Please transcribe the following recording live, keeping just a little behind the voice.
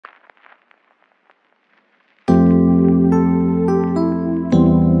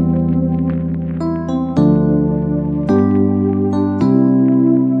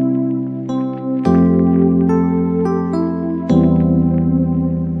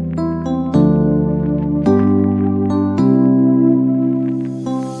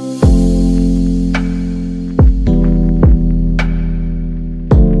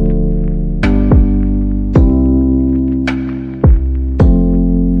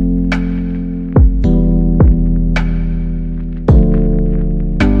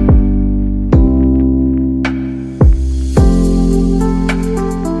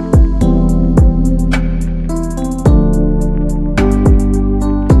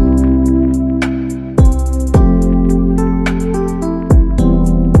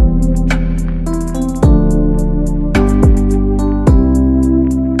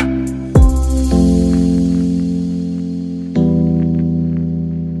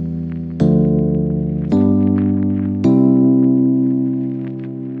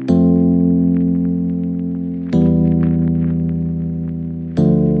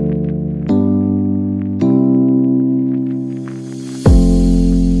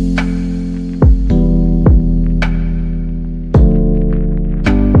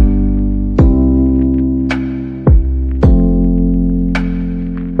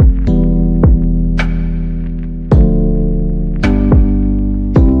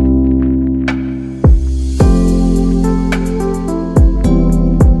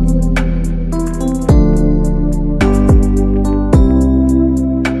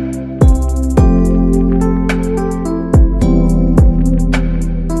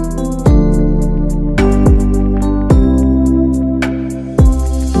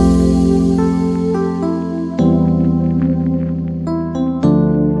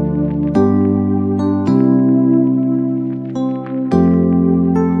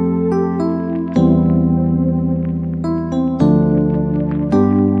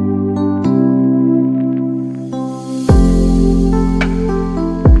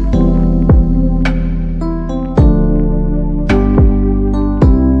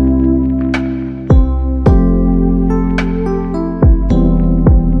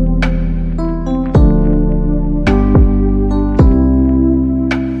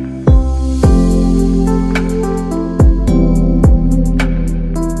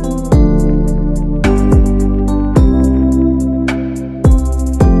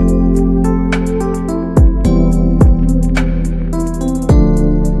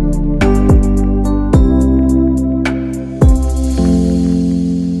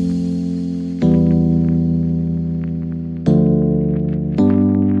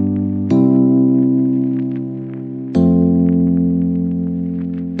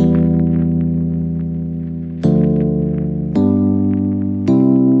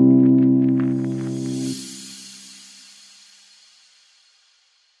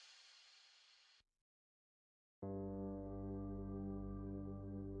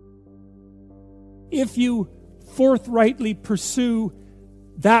if you forthrightly pursue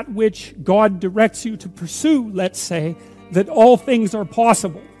that which God directs you to pursue, let's say, that all things are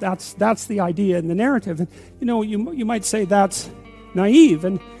possible. That's the idea in the narrative. And you might say that's naive,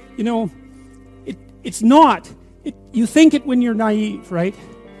 and it's not. You think it when you're naive, right?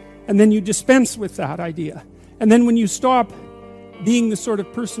 And then you dispense with that idea. And then when you stop being the sort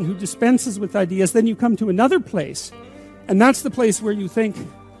of person who dispenses with ideas, then you come to another place. And that's the place where you think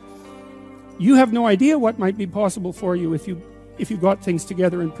you have no idea what might be possible for you if you got things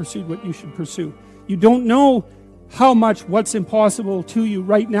together and pursued what you should pursue. You don't know how much what's impossible to you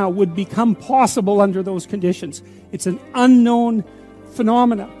right now would become possible under those conditions. It's an unknown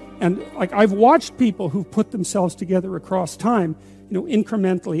phenomena. And I've watched people who've put themselves together across time,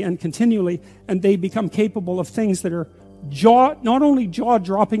 incrementally and continually, and they become capable of things that are not only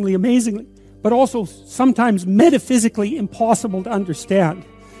jaw-droppingly amazingly, but also sometimes metaphysically impossible to understand.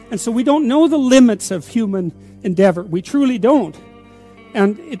 And so we don't know the limits of human endeavor. We truly don't.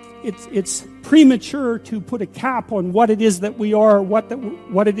 And it's premature to put a cap on what it is that we are,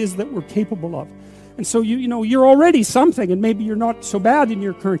 what it is that we're capable of. And so you're already something, and maybe you're not so bad in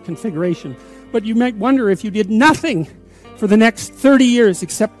your current configuration. But you might wonder, if you did nothing for the next 30 years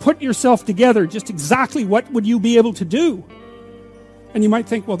except put yourself together, just exactly what would you be able to do? And you might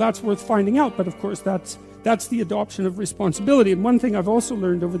think, well, that's worth finding out. But of course, that's the adoption of responsibility. And one thing I've also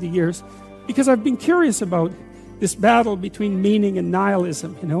learned over the years, because I've been curious about this battle between meaning and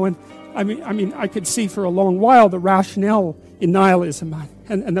nihilism, and I mean, I could see for a long while the rationale in nihilism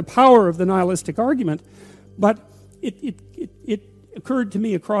and the power of the nihilistic argument, but it occurred to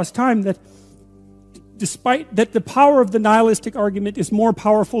me across time that despite that the power of the nihilistic argument is more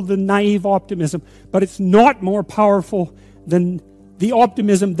powerful than naive optimism, but it's not more powerful than the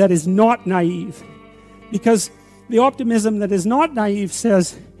optimism that is not naive. Because the optimism that is not naive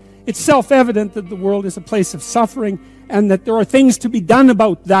says it's self-evident that the world is a place of suffering and that there are things to be done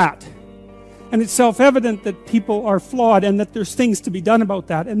about that. And it's self-evident that people are flawed and that there's things to be done about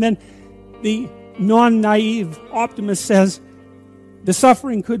that. And then the non-naive optimist says the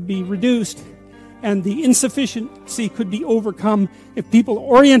suffering could be reduced and the insufficiency could be overcome if people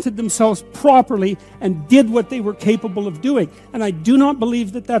oriented themselves properly and did what they were capable of doing. And I do not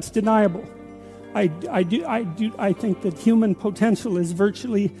believe that that's deniable. I think that human potential is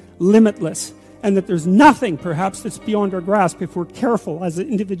virtually limitless, and that there's nothing perhaps that's beyond our grasp if we're careful as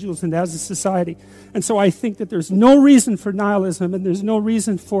individuals and as a society. And so I think that there's no reason for nihilism, and there's no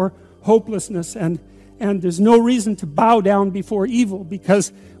reason for hopelessness, and there's no reason to bow down before evil,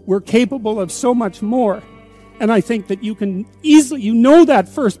 because we're capable of so much more. And I think that you can easily, that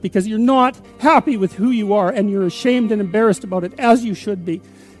first, because you're not happy with who you are, and you're ashamed and embarrassed about it, as you should be.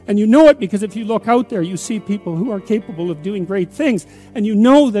 And you know it because if you look out there, you see people who are capable of doing great things, and you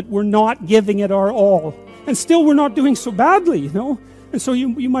know that we're not giving it our all. And still we're not doing so badly, And so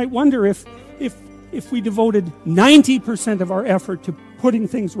you might wonder if we devoted 90% of our effort to putting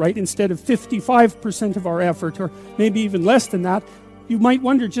things right instead of 55% of our effort, or maybe even less than that, you might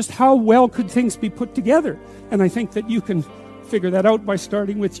wonder just how well could things be put together. And I think that you can figure that out by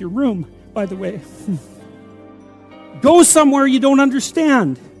starting with your room, by the way. Go somewhere you don't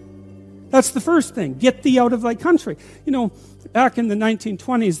understand. That's the first thing. Get thee out of thy country. Back in the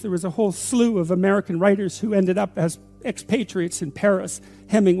 1920s, there was a whole slew of American writers who ended up as expatriates in Paris,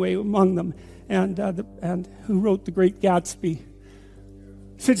 Hemingway among them, and who wrote The Great Gatsby.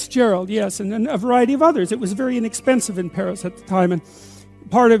 Fitzgerald, yes, and then a variety of others. It was very inexpensive in Paris at the time, and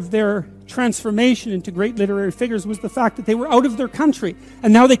part of their transformation into great literary figures was the fact that they were out of their country,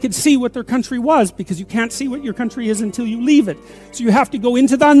 and now they could see what their country was, because you can't see what your country is until you leave it. So you have to go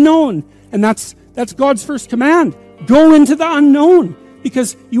into the unknown, and that's God's first command. Go into the unknown,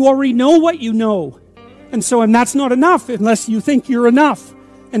 because you already know what you know. And that's not enough unless you think you're enough.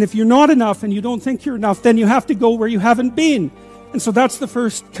 And if you're not enough and you don't think you're enough, then you have to go where you haven't been. And so that's the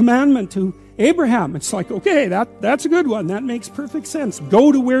first commandment to Abraham. It's like, okay, that's a good one. That makes perfect sense.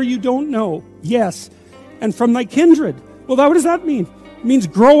 Go to where you don't know. Yes. And from thy kindred. Well, what does that mean? It means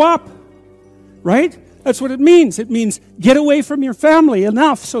grow up. Right? That's what it means. It means get away from your family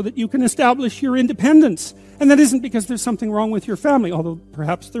enough so that you can establish your independence. And that isn't because there's something wrong with your family, although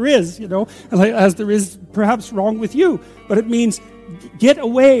perhaps there is, as there is perhaps wrong with you. But it means get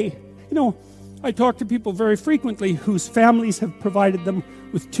away. I talk to people very frequently whose families have provided them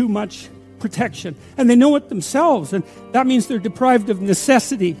with too much protection. And they know it themselves, and that means they're deprived of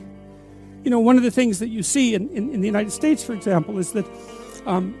necessity. One of the things that you see in the United States, for example, is that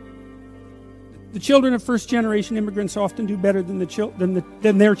the children of first-generation immigrants often do better than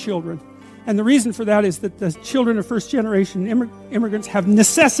their children. And the reason for that is that the children of first-generation immigrants have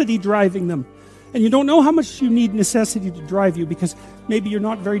necessity driving them. And you don't know how much you need necessity to drive you, because maybe you're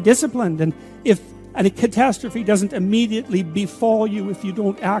not very disciplined. And if a catastrophe doesn't immediately befall you if you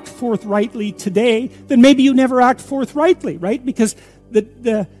don't act forthrightly today, then maybe you never act forthrightly, right? Because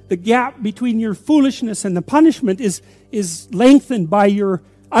the gap between your foolishness and the punishment is lengthened by your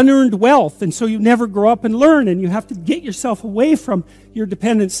unearned wealth, and so you never grow up and learn, and you have to get yourself away from your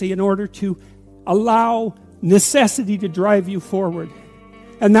dependency in order to allow necessity to drive you forward.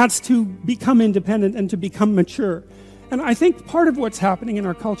 And that's to become independent and to become mature. And I think part of what's happening in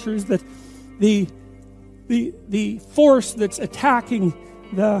our culture is that the force that's attacking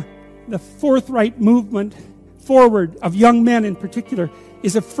the forthright movement forward of young men in particular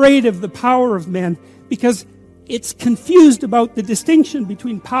is afraid of the power of men, because it's confused about the distinction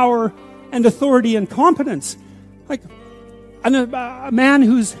between power and authority and competence. Like a man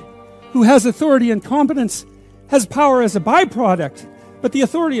who has authority and competence has power as a byproduct, but the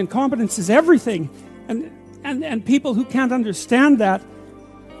authority and competence is everything. And people who can't understand that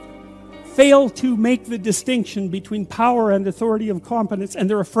fail to make the distinction between power and authority and competence, and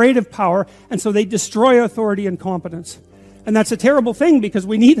they're afraid of power, and so they destroy authority and competence. And that's a terrible thing, because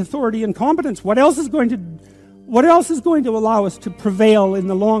we need authority and competence. What else is going to allow us to prevail in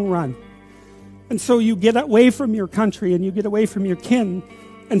the long run? And so you get away from your country, and you get away from your kin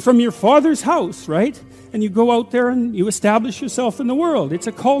and from your father's house, right? And you go out there and you establish yourself in the world. It's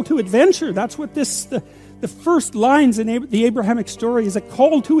a call to adventure. That's what the first lines in the Abrahamic story is, a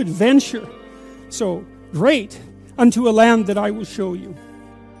call to adventure. So, great, unto a land that I will show you.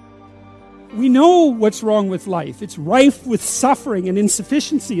 We know what's wrong with life. It's rife with suffering and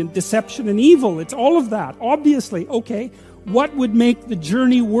insufficiency and deception and evil. It's all of that, obviously. Okay, what would make the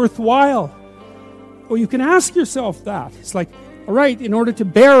journey worthwhile? Well, you can ask yourself that. It's like, all right, in order to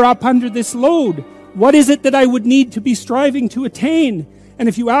bear up under this load, what is it that I would need to be striving to attain? And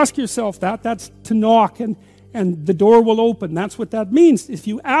if you ask yourself that, that's to knock, and the door will open. That's what that means. If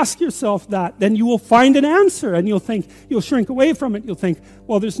you ask yourself that, then you will find an answer, and you'll shrink away from it. You'll think,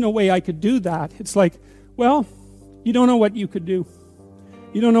 well, there's no way I could do that. It's like, well, you don't know what you could do.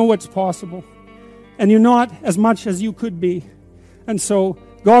 You don't know what's possible. And you're not as much as you could be. And so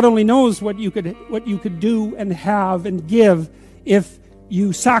God only knows what you could do and have and give if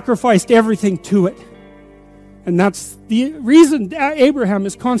you sacrificed everything to it. And that's the reason Abraham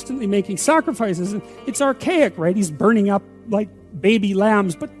is constantly making sacrifices. And it's archaic, right? He's burning up like baby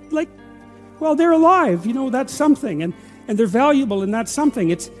lambs, but well, they're alive. That's something, and they're valuable, and that's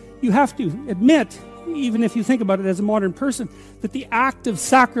something. You have to admit, even if you think about it as a modern person, that the act of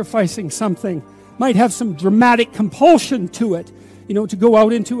sacrificing something might have some dramatic compulsion to it. To go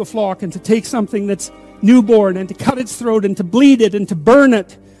out into a flock and to take something that's newborn and to cut its throat and to bleed it and to burn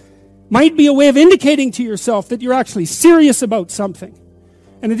it might be a way of indicating to yourself that you're actually serious about something.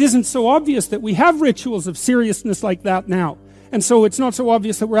 And it isn't so obvious that we have rituals of seriousness like that now. And so it's not so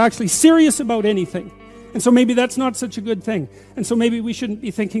obvious that we're actually serious about anything. And so maybe that's not such a good thing. And so maybe we shouldn't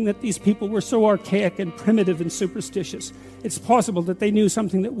be thinking that these people were so archaic and primitive and superstitious. It's possible that they knew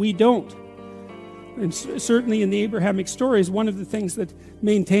something that we don't. And certainly in the Abrahamic stories, one of the things that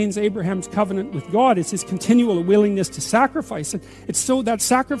maintains Abraham's covenant with God is his continual willingness to sacrifice. And that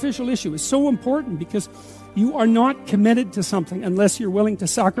sacrificial issue is so important, because you are not committed to something unless you're willing to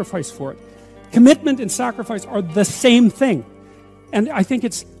sacrifice for it. Commitment and sacrifice are the same thing. And I think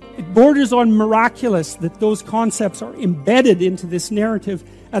it borders on miraculous that those concepts are embedded into this narrative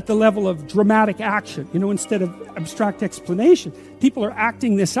at the level of dramatic action, instead of abstract explanation. People are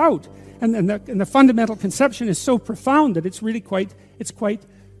acting this out. And the fundamental conception is so profound that it's really quite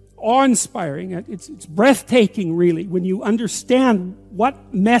awe-inspiring. It's breathtaking, really, when you understand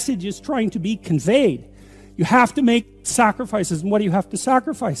what message is trying to be conveyed. You have to make sacrifices. And what do you have to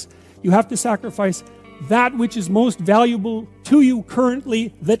sacrifice? You have to sacrifice that which is most valuable to you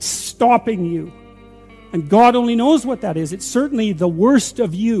currently that's stopping you. And God only knows what that is. It's certainly the worst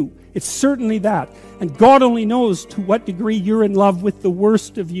of you. It's certainly that. And God only knows to what degree you're in love with the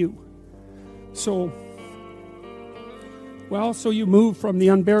worst of you. So you move from the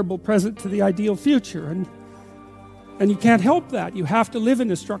unbearable present to the ideal future, and you can't help that. You have to live in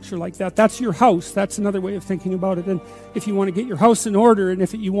a structure like that. That's your house. That's another way of thinking about it. And if you want to get your house in order, and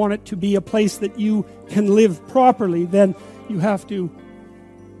if you want it to be a place that you can live properly, then you have to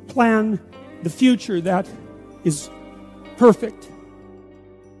plan the future that is perfect